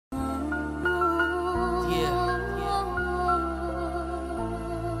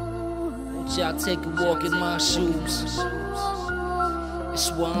Y'all take a walk in my shoes. It's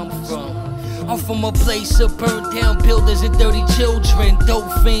where I'm from. I'm from a place of burnt down buildings and dirty children,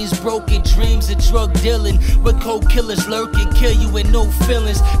 dope fiends, broken dreams, and drug dealing, where cold killers lurking, kill you with no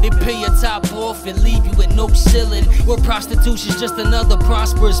feelings. They pay your top off and leave you with no ceiling. Where prostitution's just another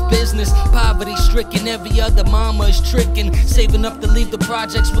prosperous business. Poverty stricken, every other mama is tricking, saving up to leave the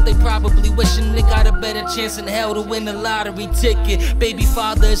projects, what they probably wishing they got a better chance in hell to win the lottery ticket. Baby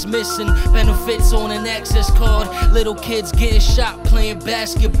father is missing, benefits on an access card. Little kids getting shot playing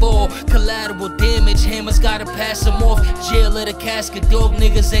basketball. Collateral damage, hammers gotta pass them off. Jail or the casket, dog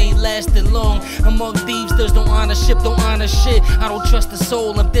niggas ain't lasting long. Among thieves, there's no ownership, don't honor shit. I don't trust the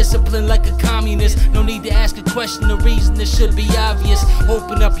soul, I'm disciplined like a communist. No need to ask a question, the reason it should be obvious.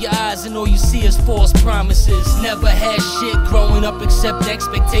 Open up your eyes and all you see is false promises. Never had shit growing up except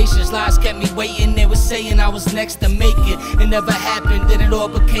expectations. Lies kept me waiting, they were saying I was next to make it. It never happened, then it all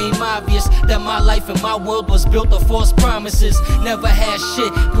became obvious that my life and my world was built of false promises. Never had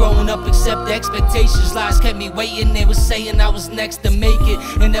shit growing up except expectations. Lies kept me waiting, they were saying I was next to make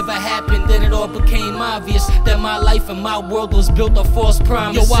it. It never happened, then it all became obvious that my life and my world was built of false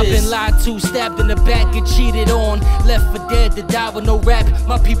promises. Yo, I've been lied to, stabbed in the back and cheated on, left for dead to die with no rap,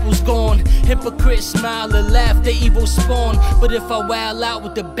 my people's gone. Hypocrites smile and laugh, they evil spawn. But if I wild out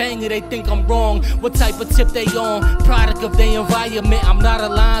with the banger, they think I'm wrong. What type of tip they on? Product of their environment, I'm not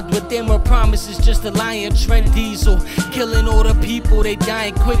aligned with them. Or promises just a lying Trent Diesel, killing all the people, they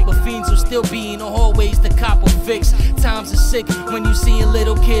dying quick, but fiends will still be in the hallways to cop a fix. Times are sick when you seeing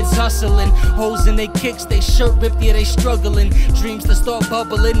little kids hustling, holes in they kicks, they shirt ripped, yeah they struggling. Dreams to start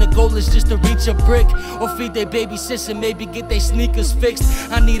bubbling, the goal is just to reach a brick, or feed their baby sis and maybe get their sneakers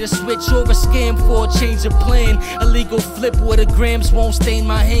fixed. I need a switch or a scam for a change of plan. A legal flip where the grams won't stain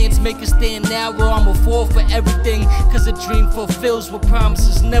my hands. Make a stand now or I'ma fall for everything, cause a dream fulfills what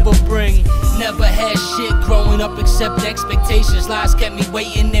promises never bring. Never had shit growing up except expectations. Lies kept me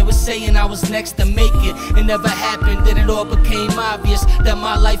waiting, they were saying I was next to make it. It never happened, then it all became obvious that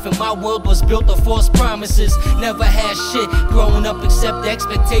my life and my world was built of false promises. Never had shit growing up except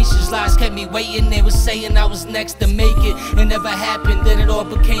expectations. Lies kept me waiting, they were saying I was next to make it. It never happened, then it all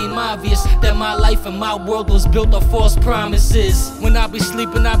became obvious that my life and my world was built of false promises. When I be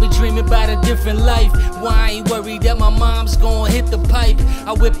sleeping, I be dreaming about a different life. Why I ain't worried that my mom's gonna hit the pipe.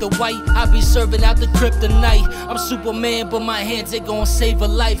 I whip the white, I be serving out the kryptonite. I'm Superman, but my hands ain't gonna save a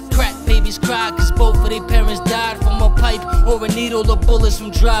life. Crack babies cry cause both of their parents died from a pipe or a needle or bullets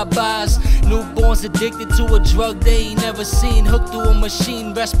from drive-bys. Newborns addicted to a drug they ain't never seen, hooked to a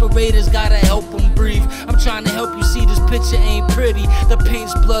machine, respirators gotta help them breathe. I'm trying to help you see this picture ain't pretty. The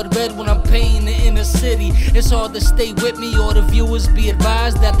paint's blood red when I'm painting the inner city. It's hard to stay with me or the viewers be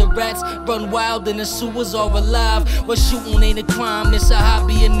advised that the rats run wild and the sewers are alive. What shooting ain't a crime, it's a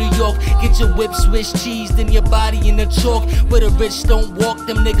hobby in New York. Get your whip Swiss cheese, then your body in the chalk. Where the rich don't walk,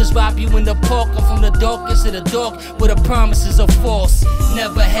 them niggas rob you in the park. I'm from the darkest of the dark, where the promises are false.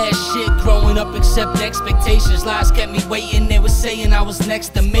 Never had shit growing up except expectations. Lies kept me waiting, they were saying I was next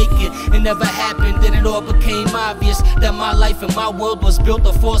to make it. It never happened, then it all became obvious that my life and my world was built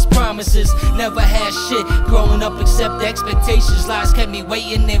of false promises. Never had shit growing up except expectations. Lies kept me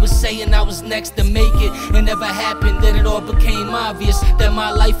waiting, they were saying I was next to make it. It never happened, then it all became obvious that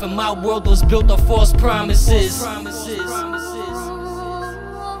my life and my world was built of false promises.